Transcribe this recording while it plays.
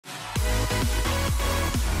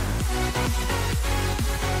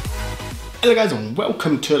Hello guys and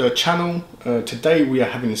welcome to the channel. Today we are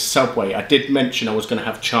having Subway. I did mention I was going to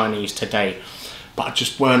have Chinese today, but I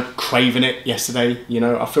just weren't craving it yesterday. You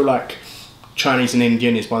know, I feel like Chinese and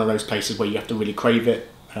Indian is one of those places where you have to really crave it,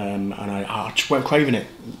 and I just weren't craving it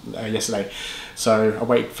yesterday. So I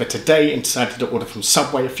waited for today and decided to order from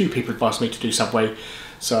Subway. A few people advised me to do Subway,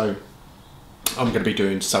 so I'm going to be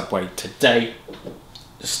doing Subway today.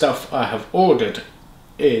 The stuff I have ordered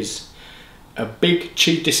is a big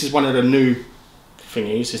cheese. This is one of the new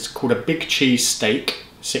thingies. It's called a big cheese steak,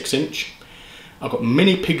 6-inch. I've got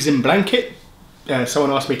mini pigs in blanket.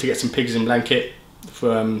 Someone asked me to get some pigs in blanket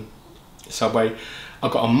from Subway.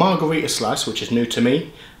 I've got a margarita slice, which is new to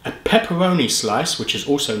me. A pepperoni slice, which is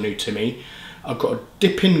also new to me. I've got a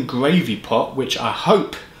dipping gravy pot, which I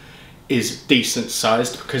hope is decent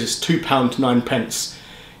sized because it's £2.09.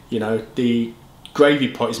 You know, the gravy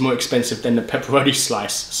pot is more expensive than the pepperoni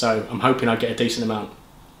slice, so I'm hoping I get a decent amount.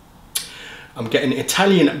 I'm getting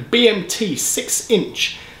Italian BMT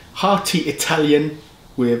 6-inch hearty Italian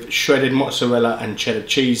with shredded mozzarella and cheddar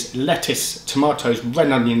cheese, lettuce, tomatoes,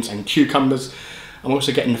 red onions and cucumbers. I'm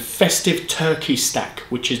also getting the festive turkey stack,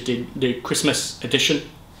 which is the Christmas edition.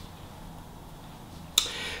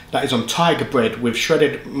 That is on tiger bread with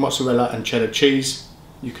shredded mozzarella and cheddar cheese.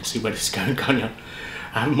 You can see where this is going, can't you?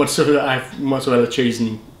 I have mozzarella cheese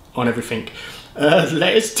on everything.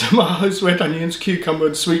 Lettuce, tomatoes, red onions, cucumber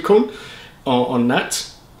and sweet corn on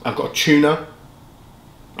that. I've got tuna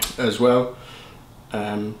as well,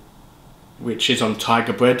 which is on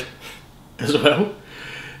tiger bread as well.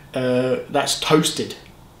 That's toasted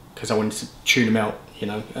because I wanted to tune them out, you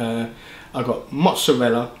know. I've got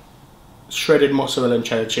mozzarella, shredded mozzarella and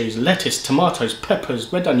cheddar cheese, lettuce, tomatoes,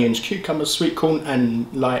 peppers, red onions, cucumbers, sweet corn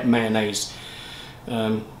and light mayonnaise.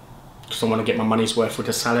 Because I want to get my money's worth with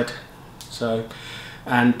the salad. So,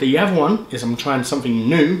 and the other one is I'm trying something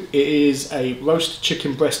new. It is a roast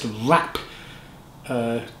chicken breast wrap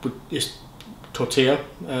with this tortilla.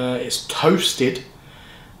 It's toasted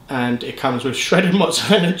and it comes with shredded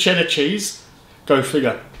mozzarella and cheddar cheese. Go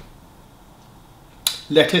figure.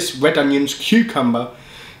 Lettuce, red onions, cucumber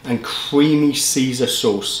and creamy Caesar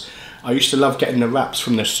sauce. I used to love getting the wraps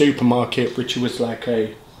from the supermarket, which was like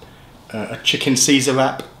a chicken Caesar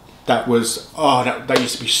wrap. That was, oh, that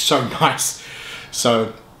used to be so nice.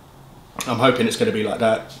 So I'm hoping it's going to be like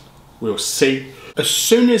that. We'll see. As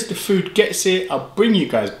soon as the food gets here, I'll bring you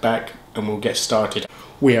guys back and we'll get started.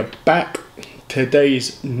 We are back.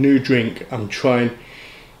 Today's new drink I'm trying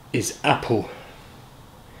is apple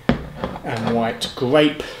and white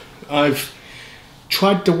grape. I've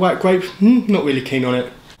tried the white grape, not really keen on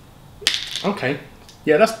it. Okay,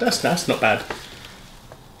 yeah, that's not bad.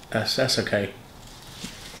 That's okay.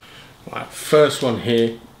 Right, first one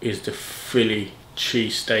here is the Philly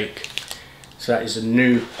cheesesteak. So that is a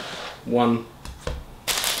new one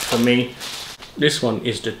for me. This one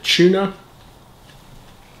is the tuna.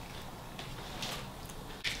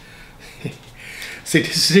 See,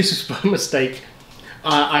 this is by mistake.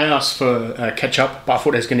 I asked for ketchup, but I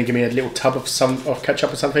thought they was going to give me a little tub of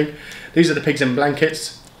ketchup or something. These are the pigs in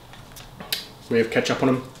blankets. We have ketchup on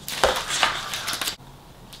them.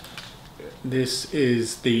 This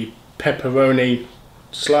is the pepperoni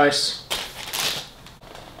slice.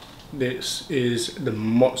 This is the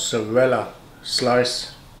mozzarella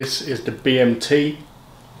slice. This is the BMT.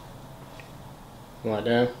 Right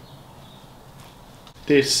there.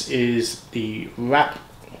 This is the wrap.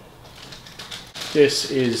 This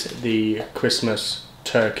is the Christmas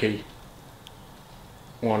turkey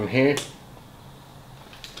one here.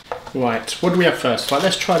 Right, what do we have first? Right,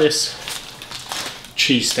 let's try this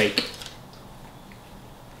cheesesteak.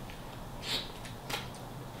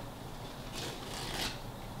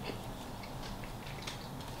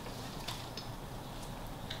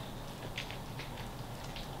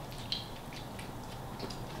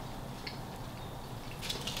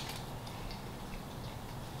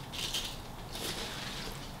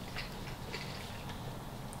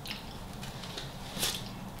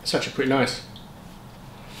 It's actually pretty nice.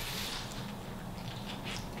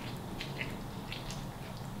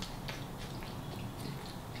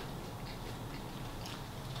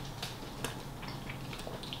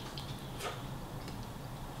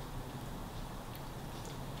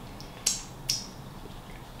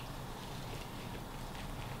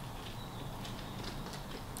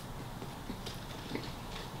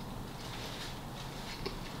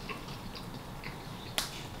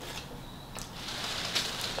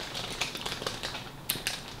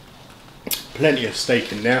 Plenty of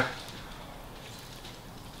steak in there.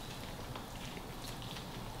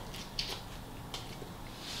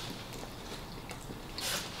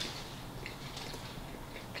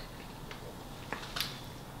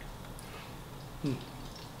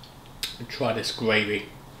 And try this gravy.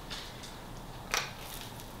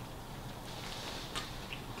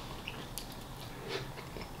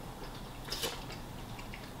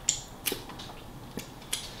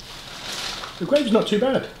 The gravy's not too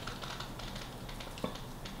bad.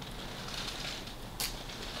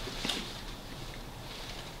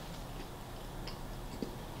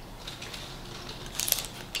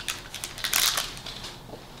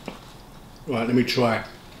 Right, let me try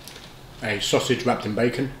a sausage wrapped in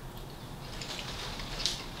bacon.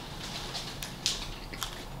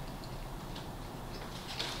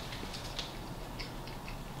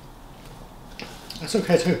 That's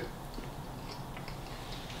okay too.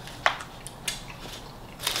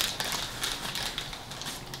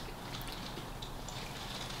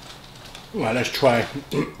 Right, let's try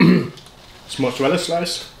this mozzarella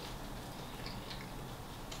slice.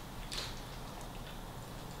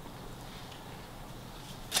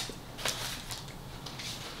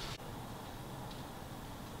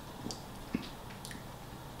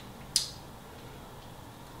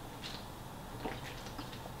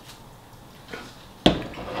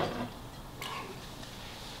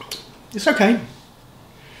 It's okay.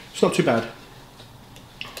 It's not too bad.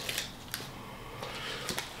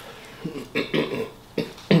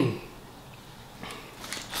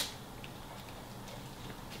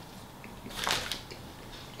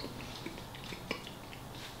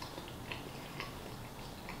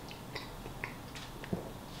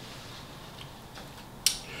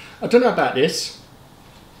 I don't know about these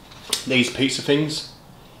pizza things,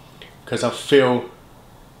 because I feel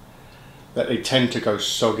that they tend to go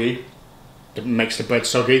soggy. It makes the bread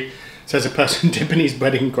soggy. Says a person dipping his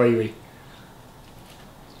bread in gravy.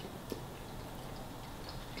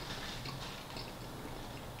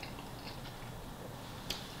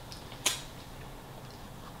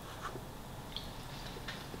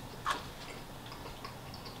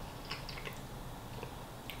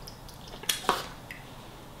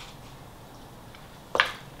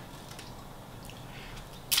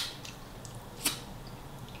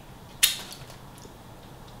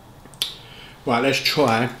 Right, let's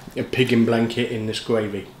try a pig in blanket in this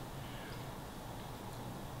gravy.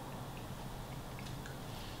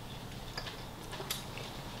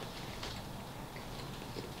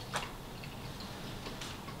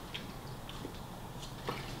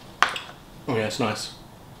 Oh yeah, it's nice.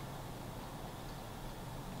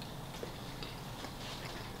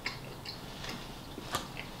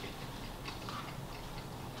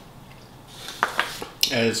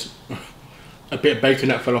 There's a bit of bacon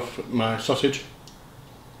that fell off my sausage.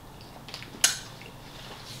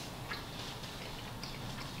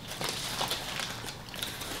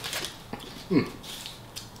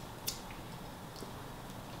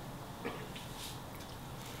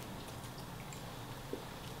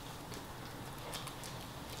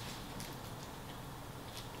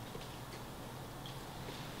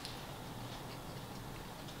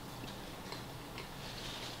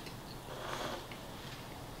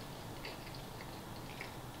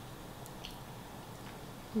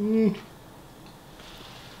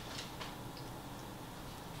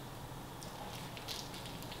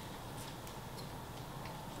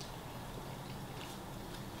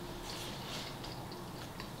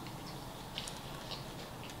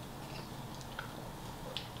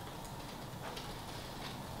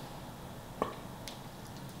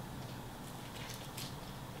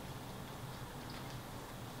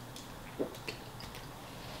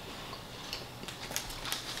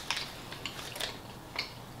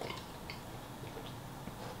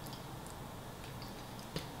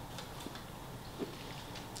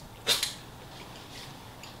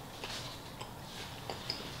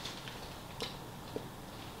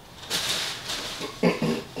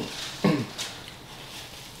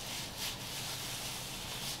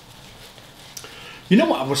 You know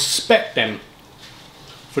what, I respect them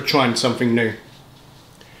for trying something new.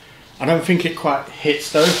 I don't think it quite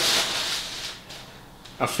hits though.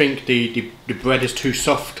 I think the bread is too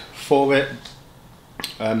soft for it.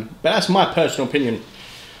 But that's my personal opinion,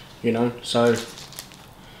 you know, so,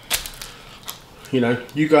 you know,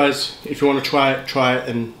 you guys, if you want to try it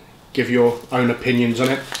and give your own opinions on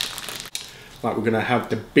it. Right, we're gonna have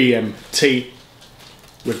the BMT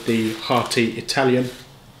with the hearty Italian.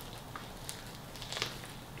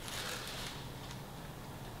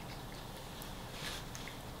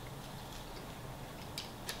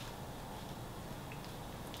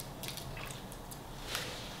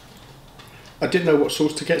 I didn't know what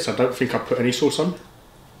sauce to get, so I don't think I put any sauce on.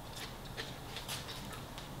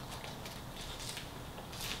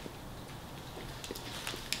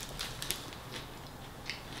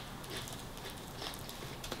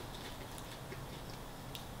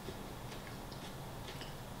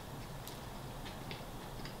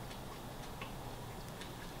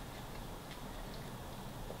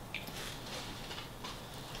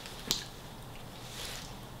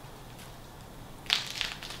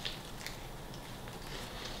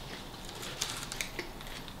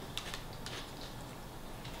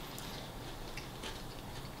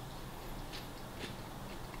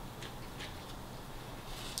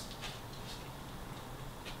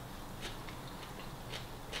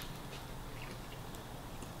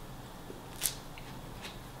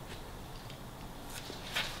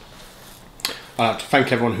 I'd like to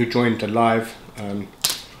thank everyone who joined the live.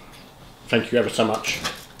 Thank you ever so much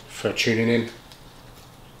for tuning in.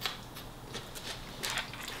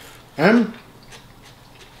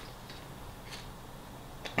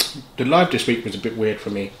 The live this week was a bit weird for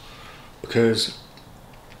me because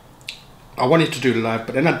I wanted to do the live,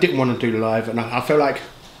 but then I didn't want to do the live, and I felt like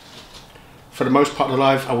for the most part of the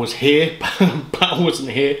live I was here, but I wasn't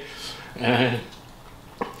here. If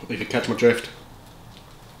you catch my drift.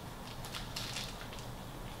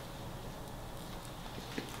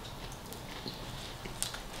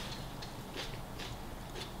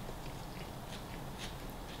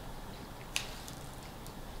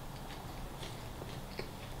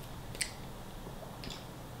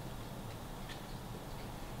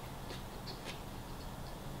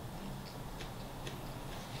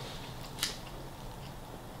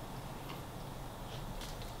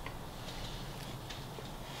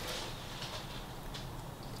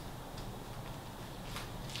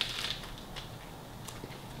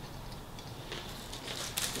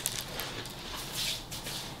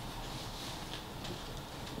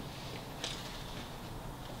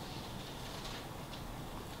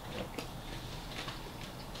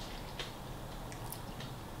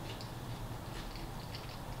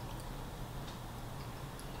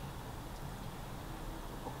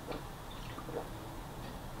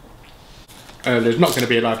 There's not going to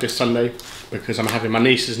be a live this Sunday because I'm having my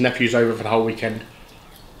nieces and nephews over for the whole weekend.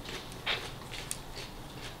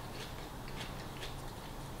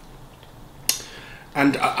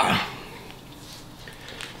 And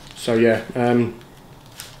so yeah,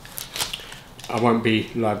 I won't be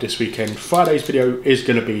live this weekend. Friday's video is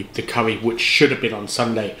going to be the curry, which should have been on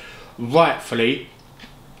Sunday. Rightfully,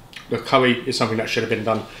 the curry is something that should have been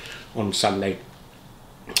done on Sunday.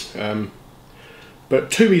 But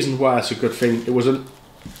two reasons why that's a good thing. It wasn't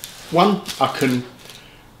one, I can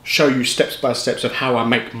show you steps by steps of how I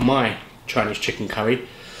make my Chinese chicken curry.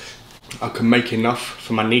 I can make enough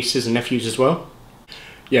for my nieces and nephews as well.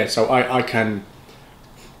 Yeah, so I can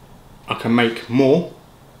make more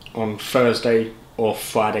on Thursday or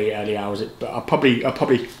Friday early hours. But I'll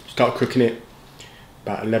probably start cooking it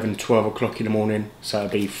about 11, 12 o'clock in the morning. So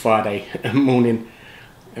it'll be Friday morning.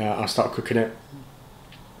 I'll start cooking it.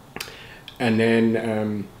 And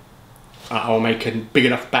then I'll make a big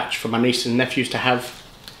enough batch for my nieces and nephews to have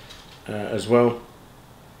as well,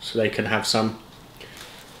 so they can have some.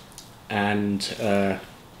 And yeah,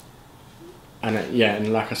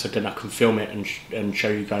 and like I said, then I can film it and show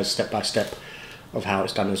you guys step by step of how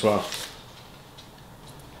it's done as well.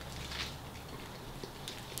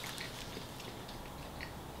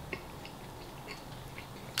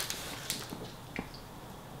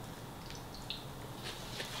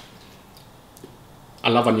 I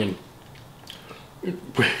love onion.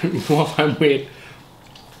 What I find weird,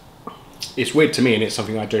 it's weird to me and it's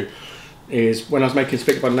something I do, is when I was making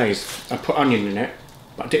spaghetti bolognese, I put onion in it,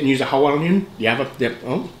 but I didn't use a whole onion. The other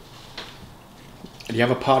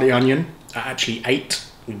part of the onion I actually ate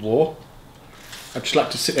raw. I just like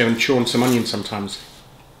to sit there and chew on some onion sometimes.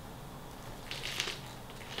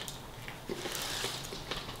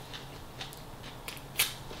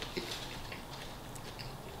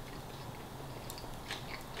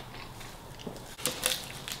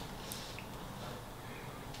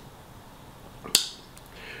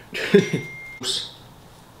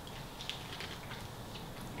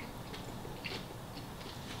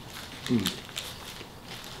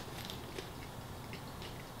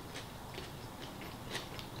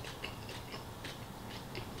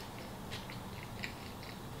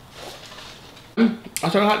 I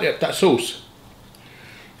don't like that sauce.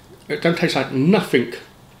 It don't taste like nothing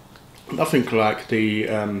like the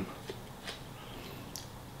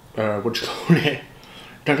what do you call it?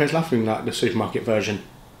 Don't taste nothing like the supermarket version.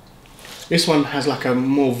 This one has like a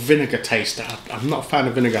more vinegar taste. I'm not a fan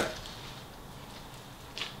of vinegar.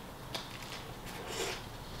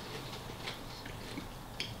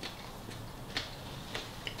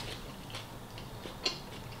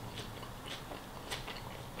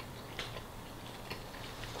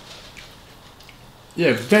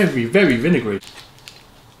 Yeah, very, very vinegary.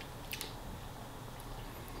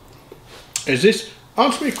 Is this...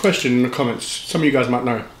 Answer me a question in the comments. Some of you guys might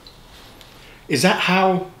know. Is that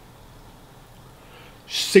how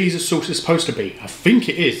Caesar sauce is supposed to be? I think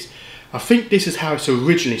it is. I think this is how it's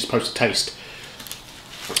originally supposed to taste.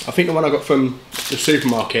 I think the one I got from the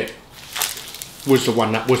supermarket was the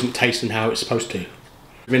one that wasn't tasting how it's supposed to.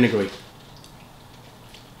 Vinegary.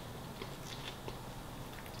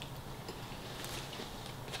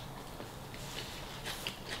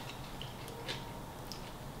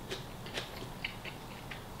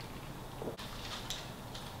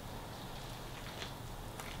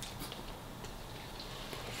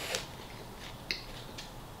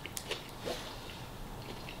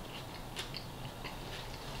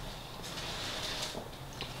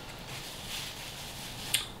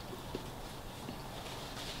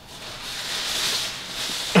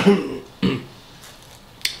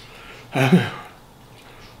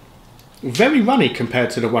 Very runny compared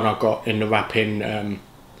to the one I got in the wrap in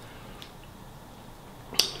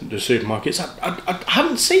the supermarkets. I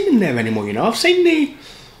haven't seen them there anymore, you know. I've seen the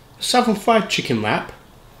Southern Fried Chicken wrap,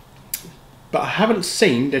 but I haven't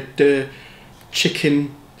seen the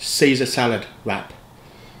chicken Caesar salad wrap.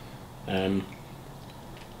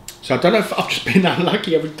 So I don't know if I've just been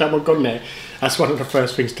unlucky every time I've gone there. That's one of the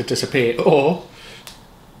first things to disappear, or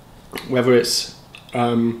whether it's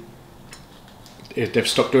if they've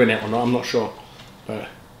stopped doing it or not. I'm not sure, but.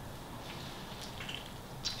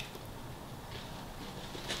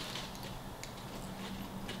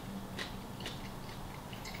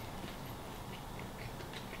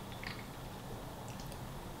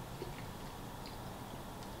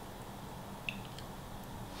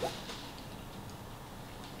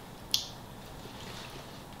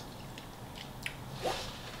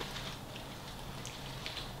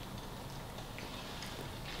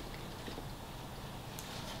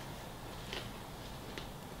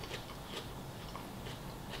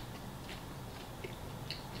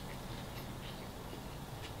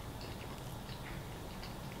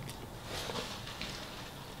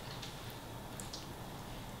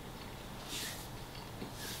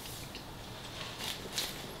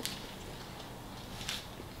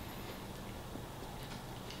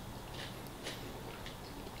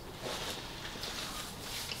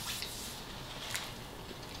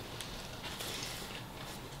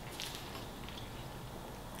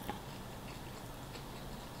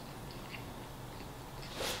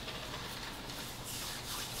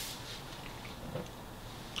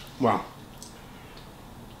 Wow.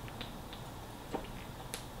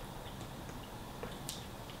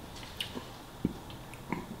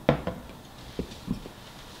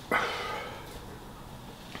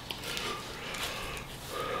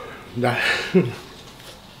 That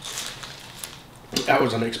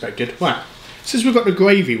was unexpected. Right, since we've got the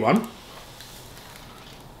gravy one,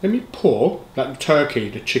 let me pour that turkey,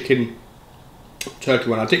 the chicken turkey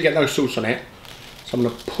one. I didn't get no sauce on it, so I'm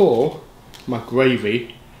going to pour my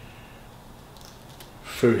gravy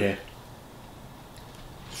through here,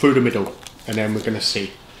 through the middle, and then we're going to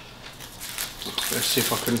see. Let's see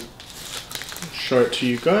if I can show it to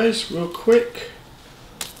you guys real quick.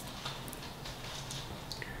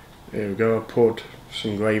 There we go, I poured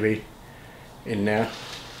some gravy in there.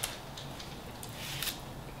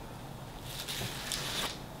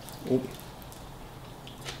 Oh.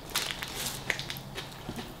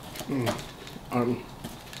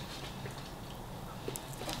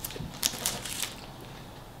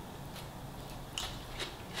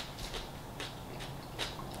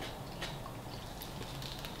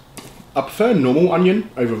 I prefer normal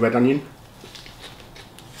onion over red onion,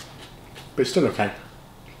 but it's still okay.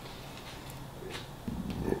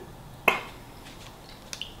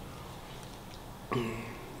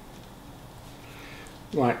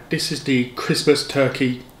 Right, this is the Christmas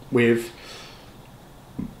turkey with,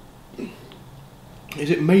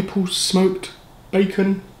 is it maple smoked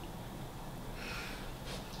bacon?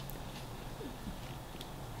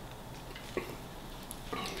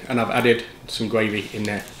 And I've added some gravy in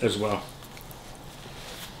there as well.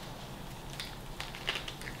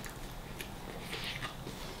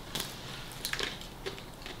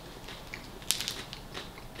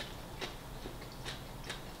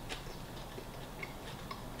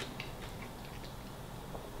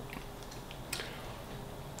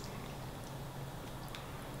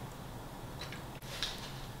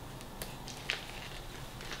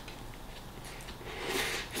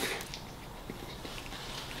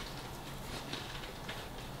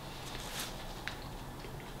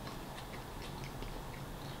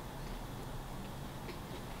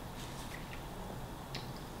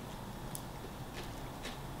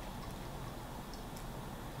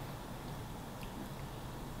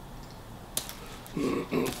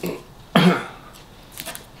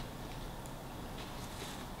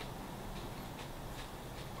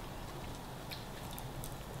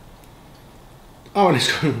 Oh, and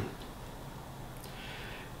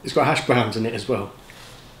it's got hash browns in it as well.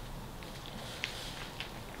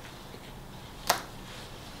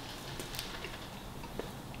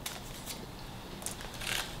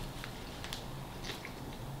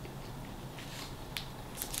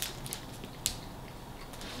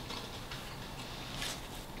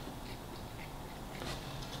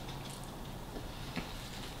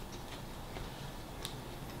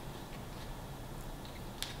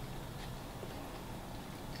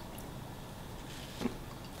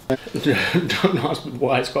 Don't ask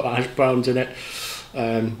why it's got hash browns in it.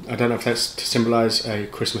 I don't know if that's to symbolise a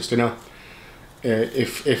Christmas dinner.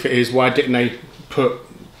 If it is, why didn't they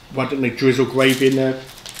drizzle gravy in there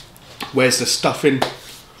Where's the stuffing?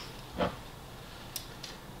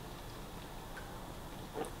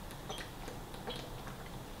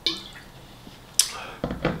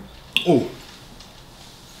 Oh,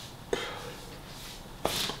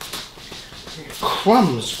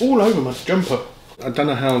 crumbs all over my jumper. I don't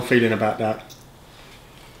know how I'm feeling about that.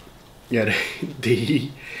 Yeah,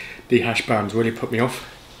 the hash browns really put me off.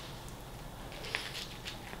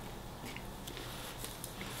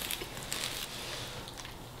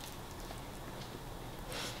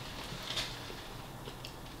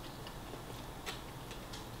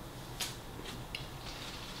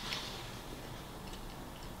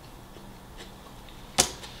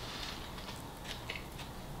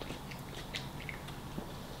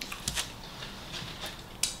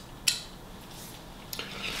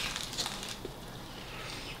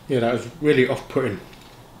 Yeah, that was really off-putting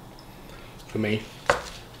for me,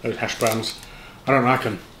 those hash browns. I don't like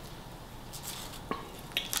them.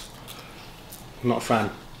 I'm not a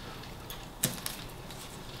fan.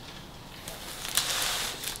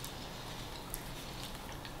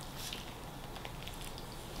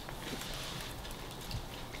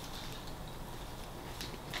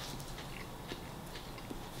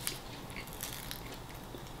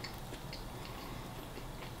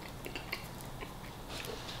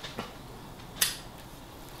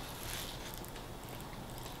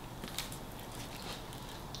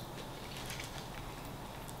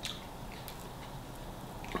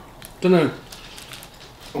 Don't know.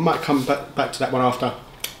 I might come back to that one after.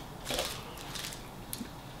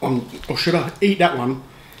 Or should I eat that one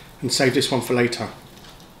and save this one for later?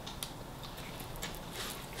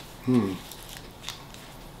 I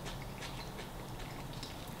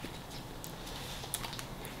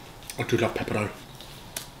do love pepper though.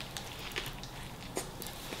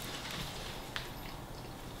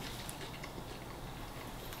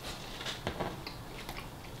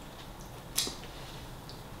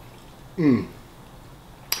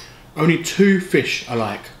 Only two fish I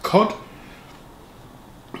like, cod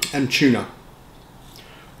and tuna.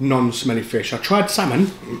 Non-smelly fish. I tried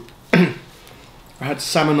salmon. I had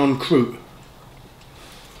salmon en croûte,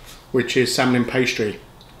 which is salmon in pastry.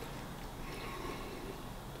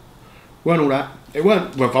 Weren't all that. It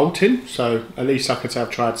weren't revolting, so at least I could say I've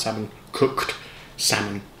tried salmon, cooked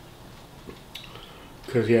salmon.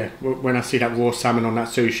 Because yeah, when I see that raw salmon on that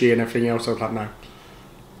sushi and everything else, I was like, no.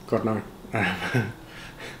 God no.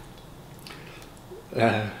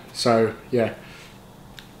 So yeah,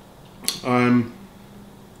 I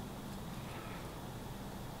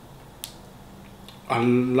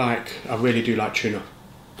really do like tuna.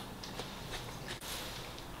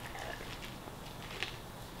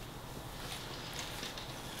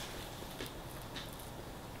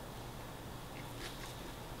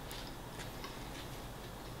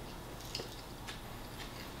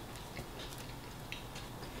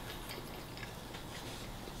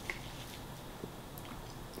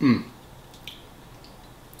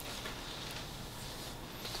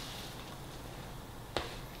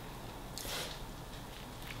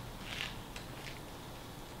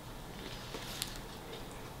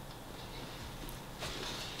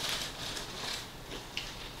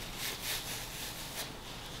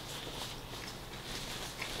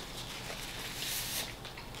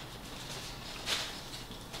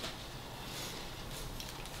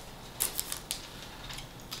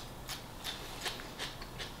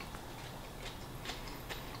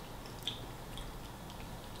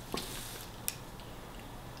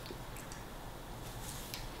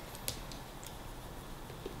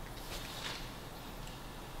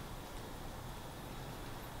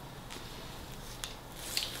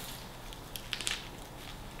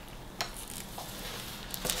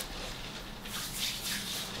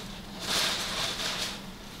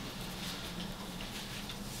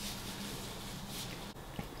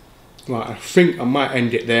 Right, I think I might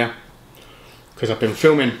end it there because I've been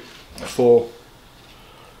filming for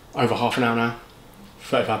over half an hour now,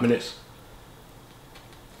 35 minutes.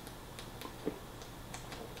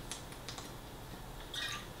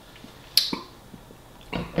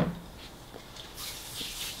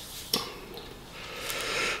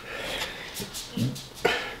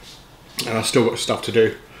 And I've still got stuff to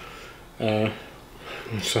do.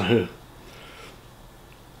 So,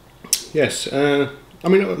 yes, I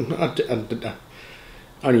mean, I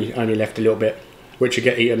only left a little bit, which will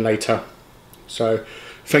get eaten later. So,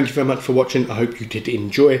 thank you very much for watching. I hope you did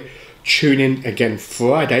enjoy. Tune in again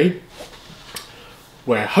Friday,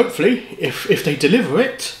 where hopefully, if they deliver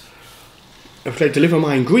it, if they deliver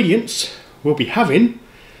my ingredients, we'll be having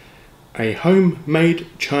a homemade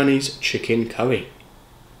Chinese chicken curry.